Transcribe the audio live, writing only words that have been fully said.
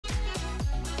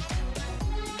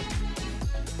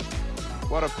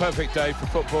What a perfect day for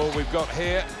football we've got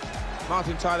here.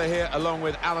 Martin Tyler here along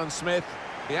with Alan Smith.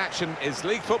 The action is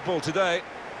league football today.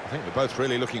 I think we're both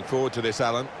really looking forward to this,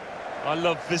 Alan. I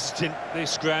love visiting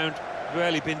this ground.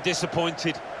 Rarely been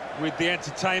disappointed with the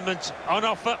entertainment on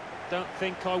offer. Don't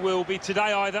think I will be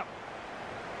today either.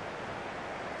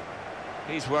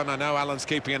 He's one I know Alan's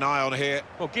keeping an eye on here.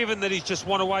 Well, given that he's just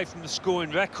one away from the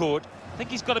scoring record, I think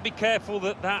he's got to be careful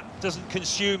that that doesn't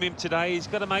consume him today. He's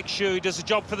got to make sure he does a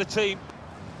job for the team.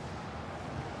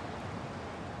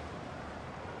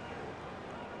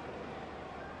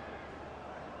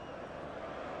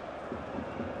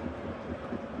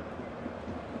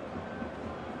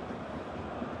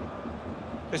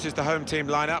 This is the home team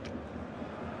lineup.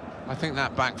 I think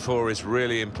that back four is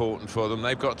really important for them.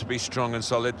 They've got to be strong and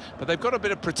solid, but they've got a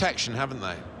bit of protection, haven't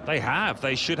they? They have.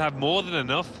 They should have more than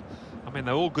enough. I mean,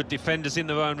 they're all good defenders in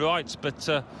their own rights, but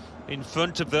in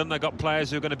front of them, they've got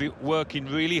players who are going to be working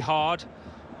really hard.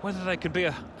 Whether they can be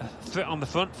a threat on the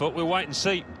front foot, we'll wait and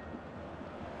see.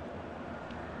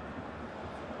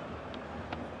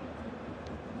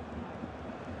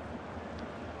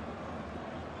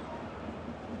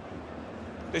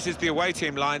 This is the away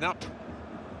team lineup.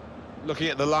 Looking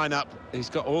at the lineup, he's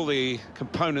got all the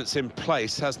components in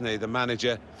place, hasn't he, the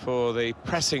manager, for the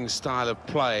pressing style of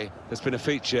play that's been a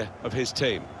feature of his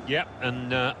team. Yeah,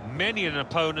 and many an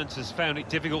opponent has found it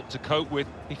difficult to cope with.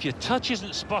 If your touch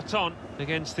isn't spot on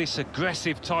against this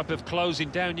aggressive type of closing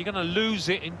down, you're going to lose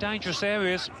it in dangerous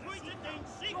areas.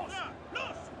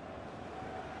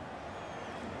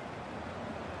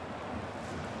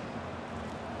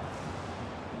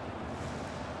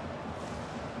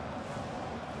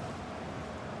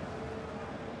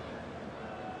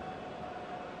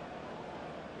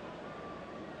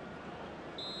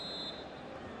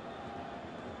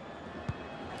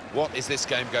 What is this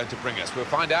game going to bring us? We'll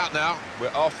find out now. We're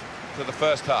off to the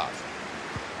first half.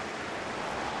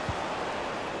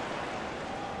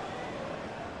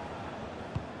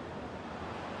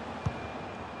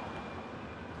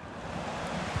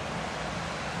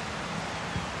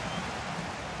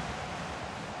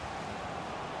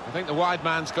 I think the wide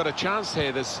man's got a chance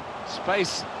here. There's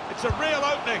space. It's a real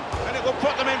opening, and it will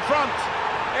put them in front.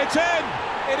 It's in!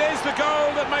 It is the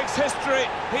goal that makes history.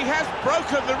 He has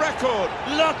broken the record.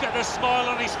 Look at the smile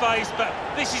on his face, but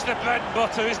this is the bread and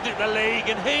butter, isn't it, the league?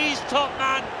 And he's top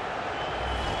man.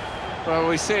 Well,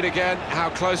 we see it again,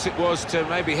 how close it was to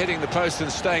maybe hitting the post and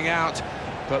staying out.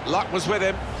 But luck was with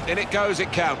him. In it goes,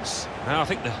 it counts. Now, I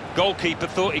think the goalkeeper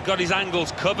thought he got his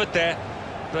angles covered there,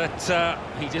 but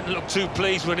he didn't look too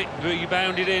pleased when it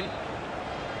rebounded in.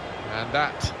 And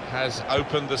that has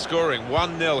opened the scoring.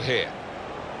 1-0 here.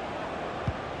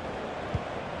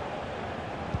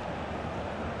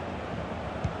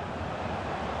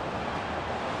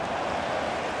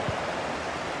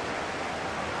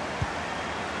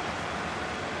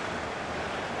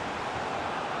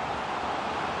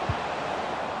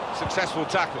 Successful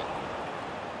tackle.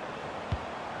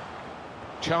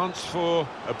 Chance for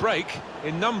a break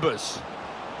in numbers.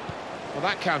 Well,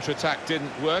 that counter-attack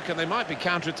didn't work, and they might be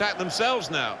counter-attacked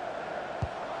themselves now.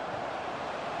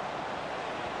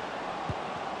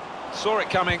 Saw it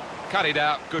coming, cut it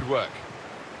out, good work.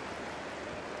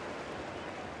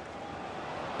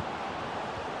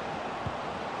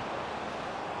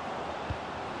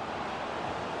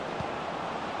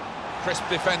 Crisp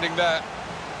defending there.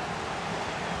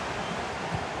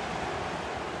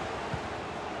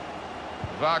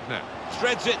 Wagner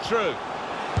threads it through.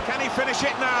 Can he finish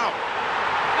it now?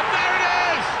 And there it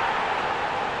is!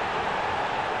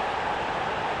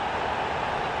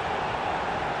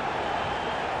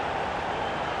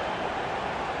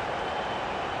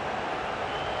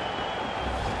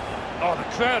 Oh, the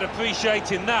crowd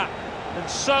appreciating that. And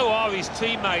so are his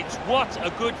teammates. What a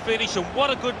good finish and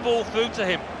what a good ball through to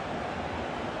him.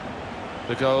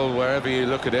 The goal, wherever you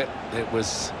look at it, it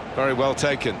was very well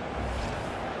taken.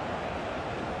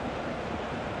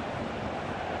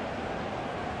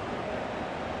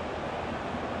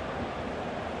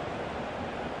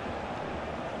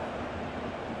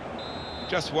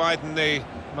 Just widen the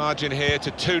margin here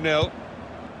to 2-0.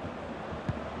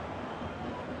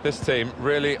 This team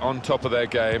really on top of their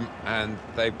game, and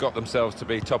they've got themselves to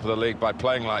be top of the league by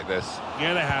playing like this.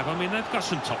 Yeah, they have. I mean, they've got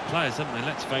some top players, haven't they?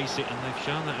 Let's face it, and they've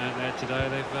shown that out there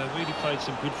today. They've really played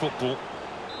some good football.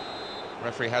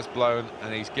 Referee has blown,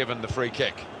 and he's given the free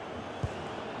kick.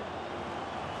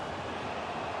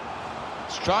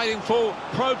 Striding full,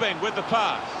 probing with the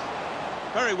pass.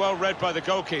 Very well read by the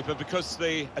goalkeeper because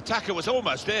the attacker was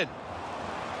almost in.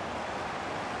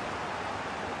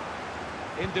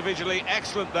 Individually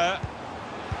excellent there.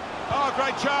 Oh,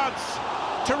 great chance.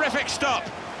 Terrific stop.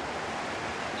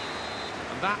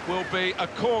 that will be a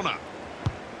corner.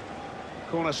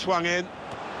 Corner swung in.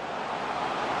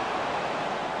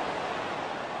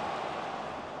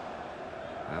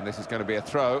 And this is going to be a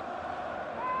throw.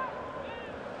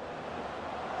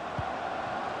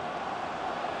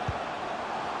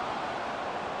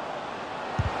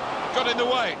 Got in the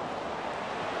way.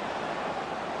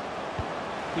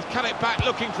 He's cut it back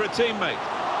looking for a teammate.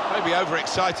 Maybe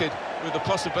overexcited with the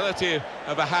possibility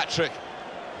of a hat-trick.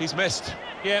 He's missed.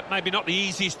 Yeah, maybe not the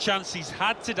easiest chance he's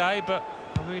had today, but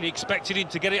I really expected him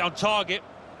to get it on target.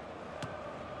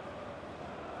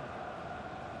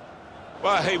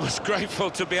 Well, he was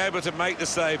grateful to be able to make the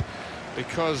save,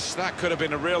 because that could have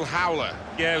been a real howler.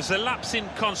 Yeah, it was a lapse in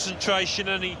concentration,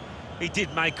 and he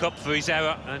did make up for his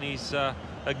error, and he's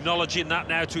acknowledging that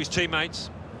now to his teammates.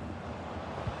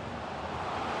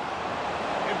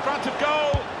 In front of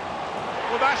goal.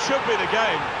 Well, that should be the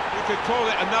game. You could call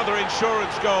it another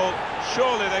insurance goal.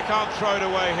 Surely they can't throw it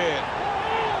away here.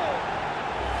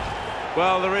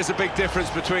 Well, there is a big difference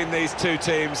between these two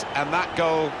teams, and that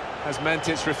goal has meant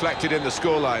it's reflected in the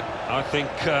scoreline. I think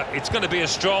it's going to be a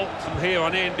stroll from here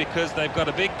on in, because they've got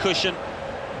a big cushion,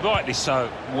 rightly so,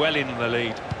 well in the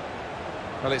lead.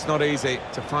 Well, it's not easy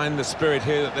to find the spirit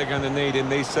here that they're going to need in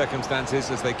these circumstances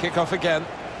as they kick off again.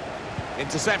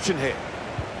 Interception here.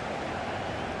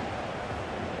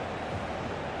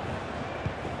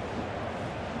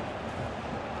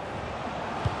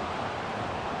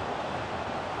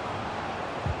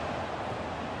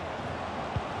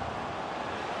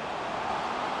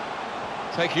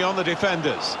 Taking on the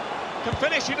defenders. Can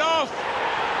finish it off.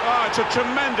 Oh, it's a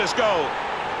tremendous goal.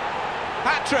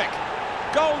 Hat-trick.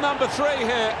 Goal number 3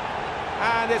 here.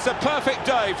 And it's a perfect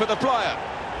day for the player.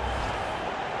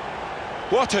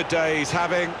 What a day he's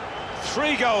having.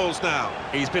 3 goals now.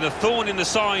 He's been a thorn in the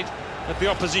side of the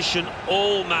opposition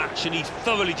all match, and he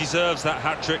thoroughly deserves that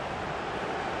hat-trick.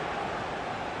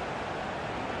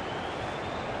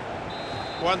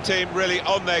 One team really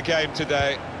on their game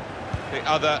today. The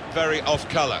other very off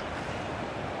colour.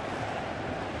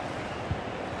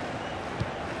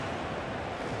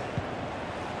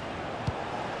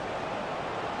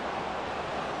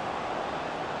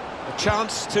 A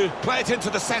chance to play it into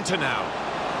the centre now.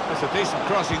 That's a decent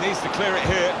cross, he needs to clear it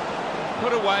here.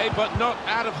 Put away, but not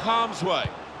out of harm's way.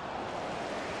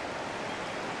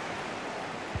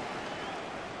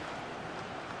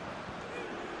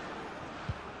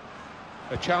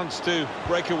 A chance to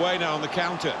break away now on the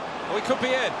counter. Oh, he could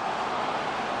be in.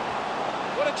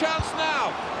 What a chance now.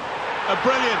 A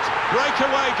brilliant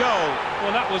breakaway goal.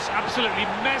 Well, that was absolutely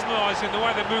mesmerising, the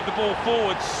way they moved the ball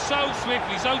forward so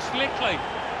swiftly, so slickly.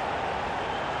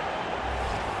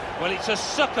 Well, it's a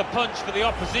sucker punch for the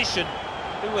opposition,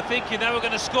 who were thinking they were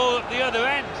going to score at the other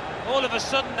end. All of a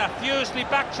sudden, they're furiously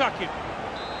backtracking.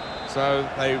 So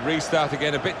they restart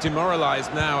again, a bit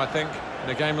demoralised now, I think,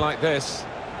 in a game like this.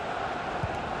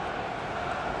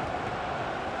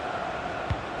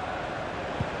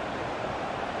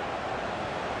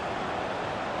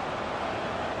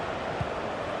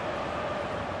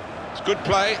 Good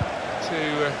play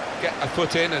to get a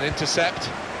foot in and intercept.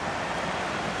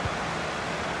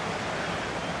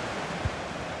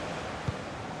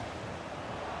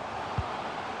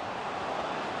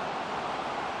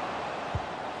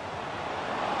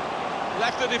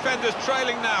 Left the defenders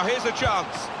trailing now. Here's a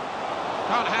chance.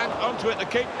 Can't hang onto it, the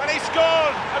keeper. And he scored!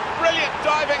 A brilliant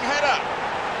diving header.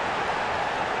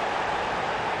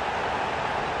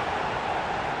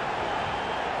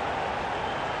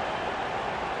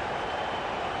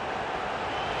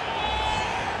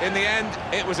 In the end,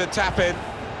 it was a tap-in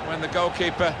when the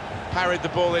goalkeeper parried the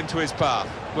ball into his path.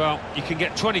 Well, you can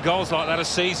get 20 goals like that a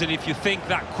season if you think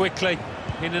that quickly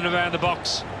in and around the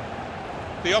box.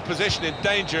 The opposition in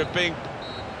danger of being...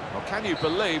 Well, can you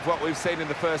believe what we've seen in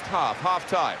the first half,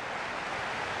 half-time?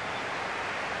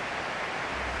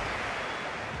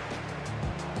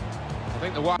 I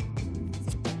think the one...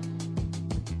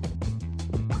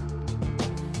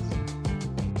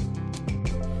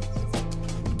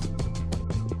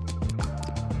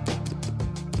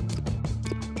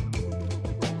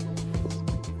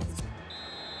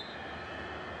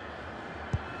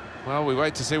 Well, we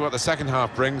wait to see what the second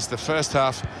half brings. The first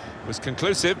half was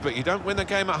conclusive, but you don't win the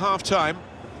game at half-time.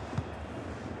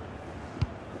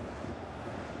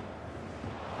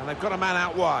 And they've got a man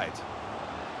out wide.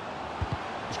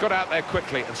 He's got out there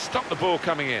quickly and stopped the ball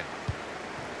coming in.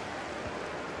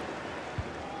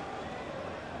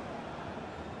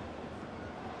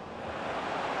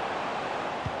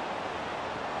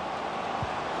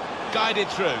 Guided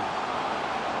through.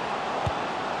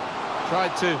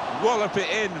 Tried to wallop it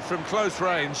in from close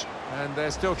range, and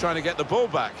they're still trying to get the ball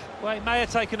back. Well, he may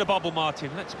have taken a bobble, Martin.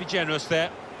 Let's be generous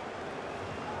there.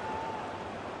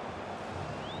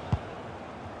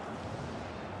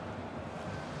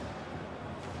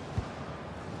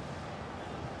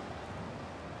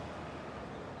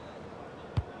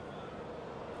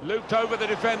 Looped over the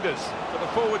defenders for the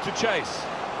forward to chase.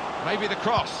 Maybe the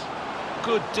cross.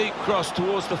 Good deep cross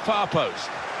towards the far post.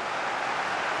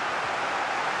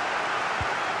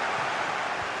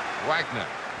 Wagner.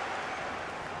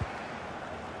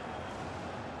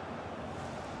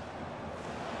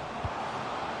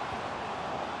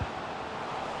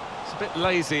 It's a bit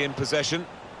lazy in possession.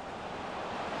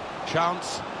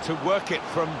 Chance to work it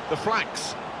from the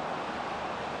flanks.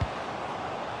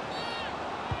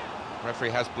 Referee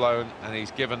has blown and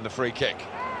he's given the free kick.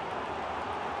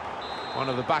 One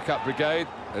of the backup brigade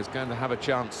is going to have a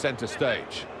chance centre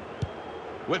stage.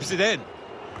 Whips it in.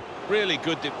 Really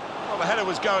good. Well, the header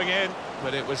was going in,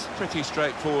 but it was pretty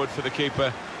straightforward for the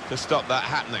keeper to stop that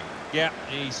happening. Yeah,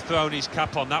 he's thrown his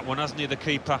cap on that one, hasn't he, the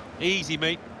keeper? Easy,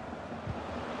 mate.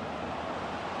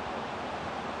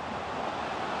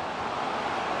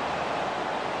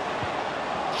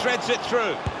 Threads it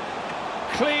through.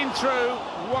 Clean through,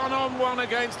 one-on-one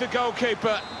against the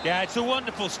goalkeeper. Yeah, it's a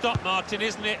wonderful stop, Martin,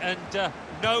 isn't it? And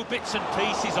no bits and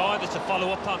pieces either to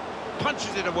follow up on.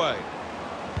 Punches it away.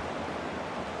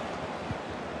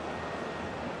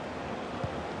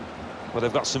 Well,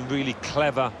 they've got some really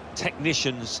clever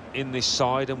technicians in this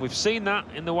side, and we've seen that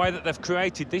in the way that they've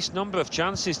created this number of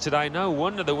chances today. No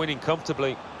wonder they're winning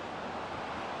comfortably.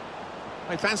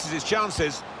 He fancies his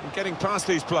chances in getting past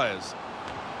these players.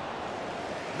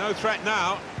 No threat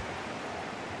now.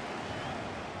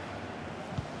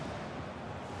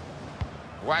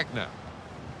 Wagner.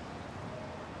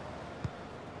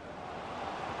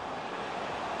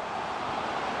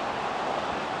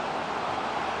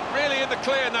 Really in the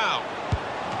clear now.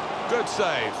 Good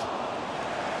save.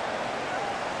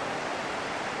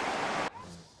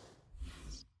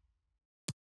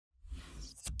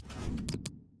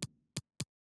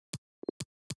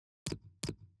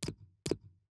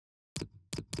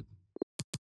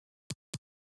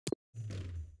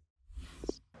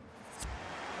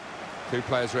 Two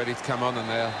players ready to come on, and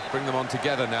they'll bring them on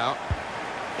together now.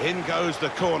 In goes the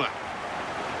corner.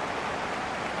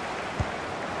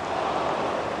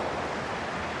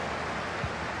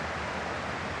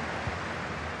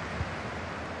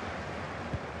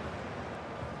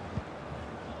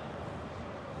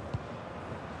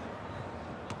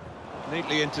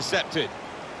 Neatly intercepted.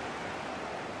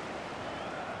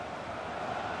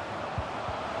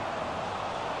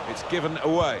 It's given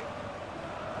away.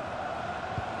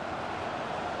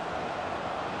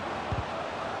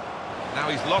 Now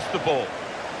he's lost the ball.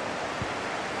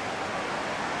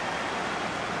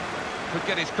 Could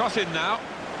get his cross in now.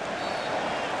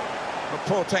 But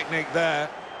poor technique there.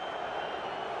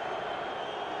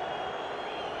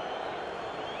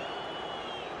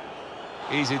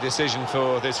 Easy decision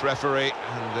for this referee,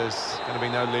 and there's going to be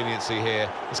no leniency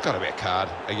here. It's got to be a card,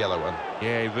 a yellow one.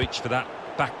 Yeah, he reached for that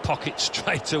back pocket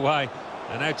straight away,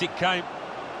 and out it came.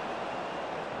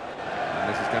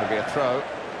 And this is going to be a throw.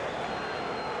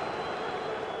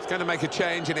 It's going to make a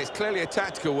change, and it's clearly a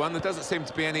tactical one. There doesn't seem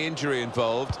to be any injury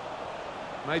involved.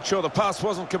 Made sure the pass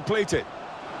wasn't completed.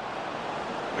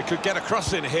 We could get a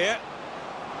cross in here.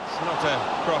 It's not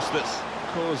a cross that's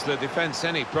caused the defence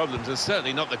any problems, and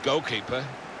certainly not the goalkeeper.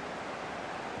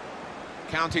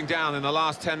 Counting down in the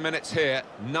last 10 minutes here,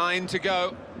 9 to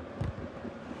go.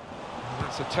 And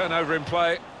that's a turnover in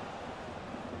play.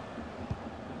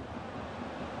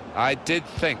 I did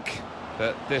think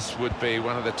that this would be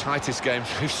one of the tightest games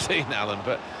we've seen, Alan,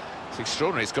 but it's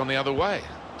extraordinary, it's gone the other way.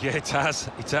 Yeah, it has.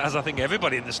 It has. I think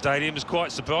everybody in the stadium is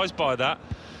quite surprised by that,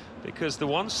 because the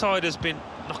one side has been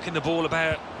knocking the ball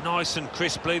about nice and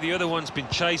crisply, the other one's been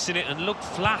chasing it and looked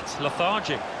flat,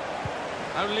 lethargic.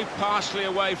 Only partially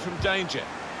away from danger.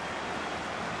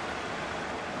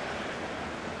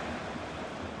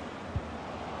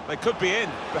 They could be in,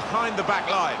 behind the back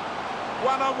line.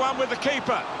 One-on-one with the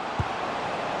keeper.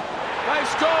 They've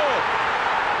scored!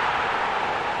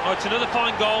 Oh, it's another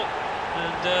fine goal,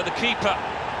 and the keeper,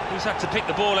 who's had to pick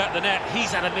the ball out of the net,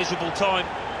 he's had a miserable time,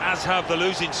 as have the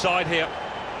losing side here.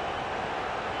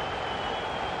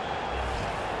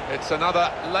 It's another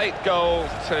late goal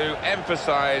to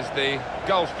emphasise the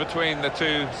gulf between the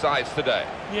two sides today.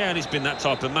 Yeah, and it's been that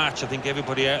type of match. I think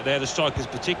everybody out there, the strikers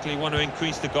particularly, want to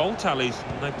increase the goal tallies,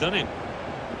 and they've done it.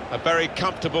 A very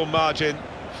comfortable margin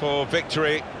for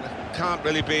victory. Can't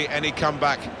really be any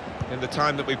comeback in the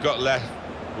time that we've got left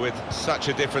with such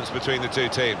a difference between the two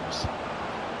teams.